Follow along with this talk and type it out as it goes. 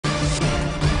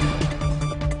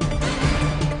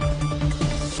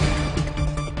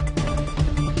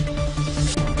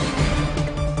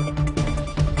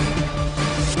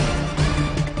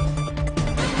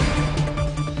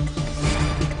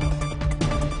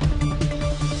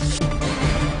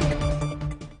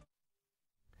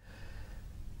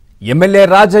MLA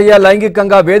Rajaiah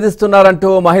లైంగికంగా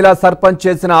వేధిస్తున్నారంటూ మహిళా సర్పంచ్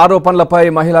చేసిన ఆరోపణలపై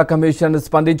మహిళా కమిషన్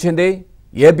స్పందించింది.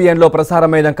 ఏబిఎన్ లో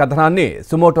ప్రసారమైన కథనాన్ని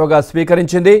సుమోటోగా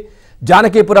స్వీకరించింది.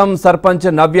 జానకీపురం సర్పంచ్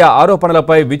నవ్య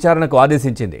ఆరోపణలపై విచారణకు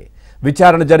ఆదేశించింది.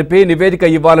 విచారణ జరిపి నివేదిక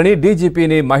ఇవ్వాలని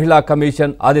డీజీపీని మహిళా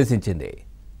కమిషన్ ఆదేశించింది.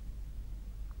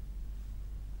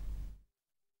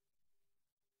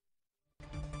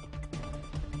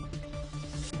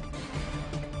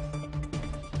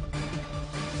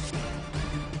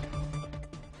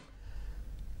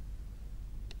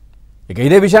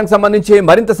 ఇదే విషయానికి సంబంధించి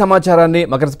మరింత సమాచారాన్ని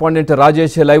మా కరెస్పాండెంట్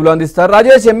రాజేష్ లైవ్ లో అందిస్తారు.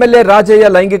 రాజేష్, ఎమ్మెల్యే రాజయ్య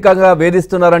లైంగికంగా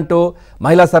వేధిస్తున్నారంటూ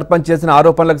మహిళా సర్పంచ్ చేసిన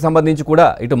ఆరోపణలకు సంబంధించి కూడా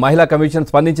ఇటు మహిళా కమిషన్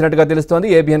స్పందించినట్టుగా తెలుస్తోంది.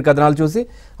 ఏబిఎన్ కథనాలు చూసి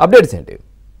అప్డేట్స్ ఏంటి?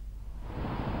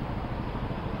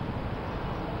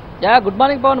 Good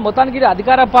morning Pawan. మొత్తానికి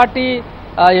అధికార పార్టీ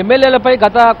ఎమ్మెల్యేలపై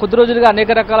గత కొద్ది రోజులుగా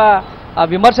అనేక రకాల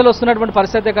విమర్శలు వస్తున్నటువంటి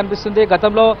పరిస్థితి కనిపిస్తుంది.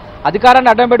 గతంలో అధికారాన్ని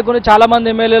అడ్డం పెట్టుకుని చాలా మంది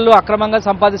ఎమ్మెల్యేలు అక్రమంగా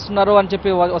సంపాదిస్తున్నారు అని చెప్పి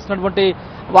వస్తున్నటువంటి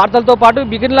వార్తలతో పాటు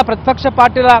మిగిలిన ప్రతిపక్ష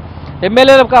పార్టీల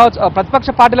ఎమ్మెల్యేలు కావచ్చు, ప్రతిపక్ష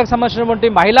పార్టీలకు సంబంధించినటువంటి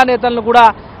మహిళా నేతలను కూడా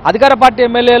అధికార పార్టీ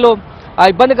ఎమ్మెల్యేలు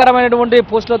ఇబ్బందికరమైనటువంటి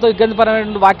పోస్టులతో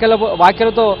ఇబ్బందికరమైనటువంటి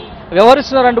వ్యాఖ్యలతో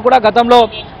వ్యవహరిస్తున్నారంటూ కూడా గతంలో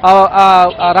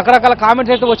రకరకాల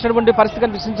కామెంట్స్ అయితే వచ్చినటువంటి పరిస్థితి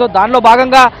కనిపిస్తుంది. సో దానిలో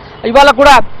భాగంగా ఇవాళ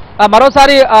కూడా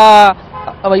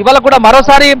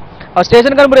మరోసారి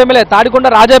స్టేషన్ కనుమూరు ఎమ్మెల్యే తాడికొండ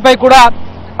రాజయ్యపై కూడా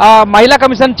మహిళా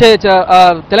కమిషన్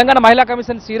తెలంగాణ మహిళా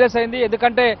కమిషన్ సీరియస్ అయింది.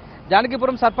 ఎందుకంటే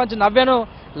జానకీపురం సర్పంచ్ నవ్యను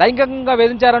లైంగికంగా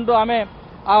వేధించారంటూ ఆమె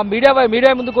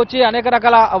మీడియా ముందుకు వచ్చి అనేక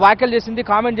రకాల వ్యాఖ్యలు చేసింది,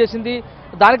 కామెంట్ చేసింది.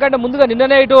 దానికంటే ముందుగా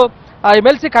నిన్ననే ఇటు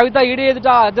ఎమ్మెల్సీ కవిత ఈడీ ఎదుట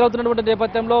హాజరవుతున్నటువంటి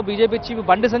నేపథ్యంలో బీజేపీ చీఫ్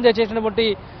బండి సంజయ్ చేసినటువంటి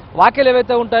వ్యాఖ్యలు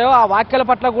ఏవైతే ఉంటాయో ఆ వ్యాఖ్యల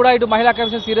పట్ల కూడా ఇటు మహిళా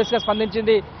కమిషన్ సీరియస్గా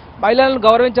స్పందించింది. మహిళలను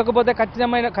గౌరవించకపోతే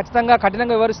ఖచ్చితంగా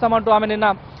కఠినంగా వివరిస్తామంటూ ఆమె నిన్న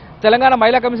తెలంగాణ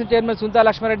మహిళా కమిషన్ చైర్మన్ సునీతా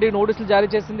లక్ష్మారెడ్డి నోటీసులు జారీ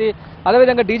చేసింది.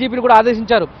 అదేవిధంగా డీజీపీని కూడా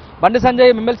ఆదేశించారు. బండి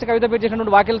సంజయ్ ఎమ్మెల్సీ కవితపై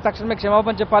చేసినటువంటి వ్యాఖ్యలు తక్షణమే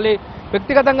క్షమాపణ చెప్పాలి,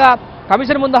 వ్యక్తిగతంగా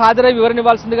కమిషన్ ముందు హాజరై వివరణ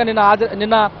ఇవ్వాల్సిందిగా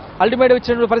నిన్న అల్టిమేట్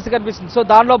ఇచ్చినటువంటి పరిస్థితి కనిపిస్తుంది. సో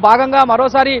దానిలో భాగంగా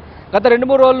మరోసారి గత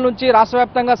 2-3 రోజుల నుంచి రాష్ట్ర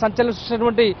వ్యాప్తంగా సంచలనం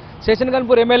సృష్టించినటువంటి స్టేషన్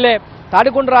కనుమూరు ఎమ్మెల్యే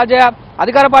తాడికొండ రాజయ్య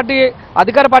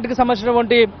అధికార పార్టీకి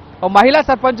సంబంధించినటువంటి మహిళా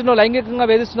సర్పంచ్ను లైంగికంగా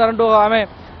వేధిస్తున్నారంటూ ఆమె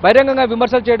బహిరంగంగా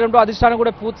విమర్శలు చేయడంతో అధిష్టానం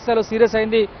కూడా పూర్తి స్థాయిలో సీరియస్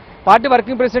అయింది. పార్టీ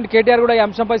వర్కింగ్ ప్రెసిడెంట్ కేటీఆర్ కూడా ఈ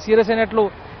అంశంపై సీరియస్ అయినట్లు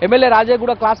ఎమ్మెల్యే రాజయ్య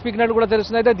కూడా క్లాస్ పీకినట్లు కూడా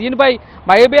తెలుస్తుంది. అయితే దీనిపై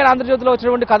మా ఏబిఎన్ ఆంధ్రజ్యోతిలో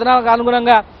వచ్చినటువంటి కథనాలకు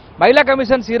అనుగుణంగా మహిళా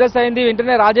కమిషన్ సీరియస్ అయింది.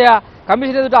 వెంటనే రాజయ్య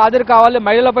కమిషన్ ఎదుట హాజరు కావాలి,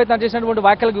 మహిళలపై తను చేసినటువంటి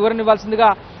వ్యాఖ్యలకు వివరణ ఇవ్వాల్సిందిగా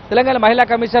తెలంగాణ మహిళా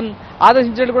కమిషన్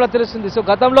ఆదేశించినట్టు కూడా తెలుస్తుంది. సో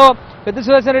గతంలో పెద్ద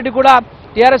సుదర్శన్ రెడ్డి కూడా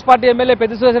టీఆర్ఎస్ పార్టీ ఎమ్మెల్యే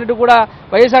పెద్ద సుదర్శన్ రెడ్డి కూడా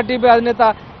వైఎస్ఆర్టీపీ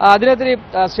అధినేత్రి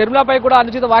షర్మిలాపై కూడా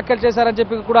అనుచిత వ్యాఖ్యలు చేశారని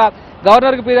చెప్పి కూడా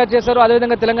గవర్నర్కి ఫిర్యాదు చేశారు.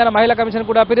 అదేవిధంగా తెలంగాణ మహిళా కమిషన్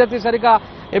కూడా ఫిర్యాదు చేశారు.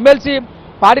 ఎమ్మెల్సీ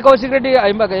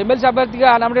అభ్యర్థిగా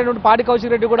నామినేటటువంటి పాడి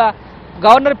కౌశిక్ రెడ్డి కూడా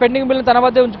గవర్నర్ పెండింగ్ బిల్లును తన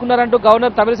వద్దే ఉంచుకున్నారంటూ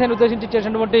గవర్నర్ తమిళసైని ఉద్దేశించి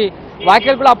చేసినటువంటి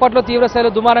వ్యాఖ్యలు కూడా అప్పట్లో తీవ్ర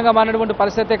స్థాయిలో దుమారంగా మారినటువంటి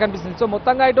పరిస్థితి కనిపిస్తుంది. సో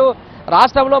మొత్తంగా ఇటు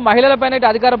రాష్ట్రంలో మహిళలపైన ఇటు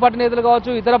అధికార పార్టీ నేతలు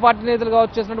కావచ్చు, ఇతర పార్టీ నేతలు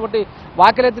కావచ్చు చేసినటువంటి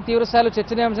వ్యాఖ్యలు అయితే తీవ్ర స్థాయిలో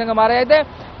చర్చనీయాంశంగా మారాయి. అయితే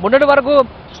మొన్నటి వరకు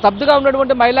స్తబ్దుగా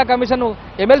ఉన్నటువంటి మహిళా కమిషన్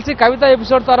ఎమ్మెల్సీ కవిత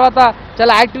ఎపిసోడ్ తర్వాత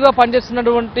చాలా యాక్టివ్గా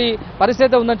పనిచేస్తున్నటువంటి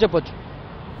పరిస్థితి ఉందని చెప్పొచ్చు.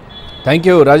 Thank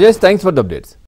you Rajesh, thanks for the updates.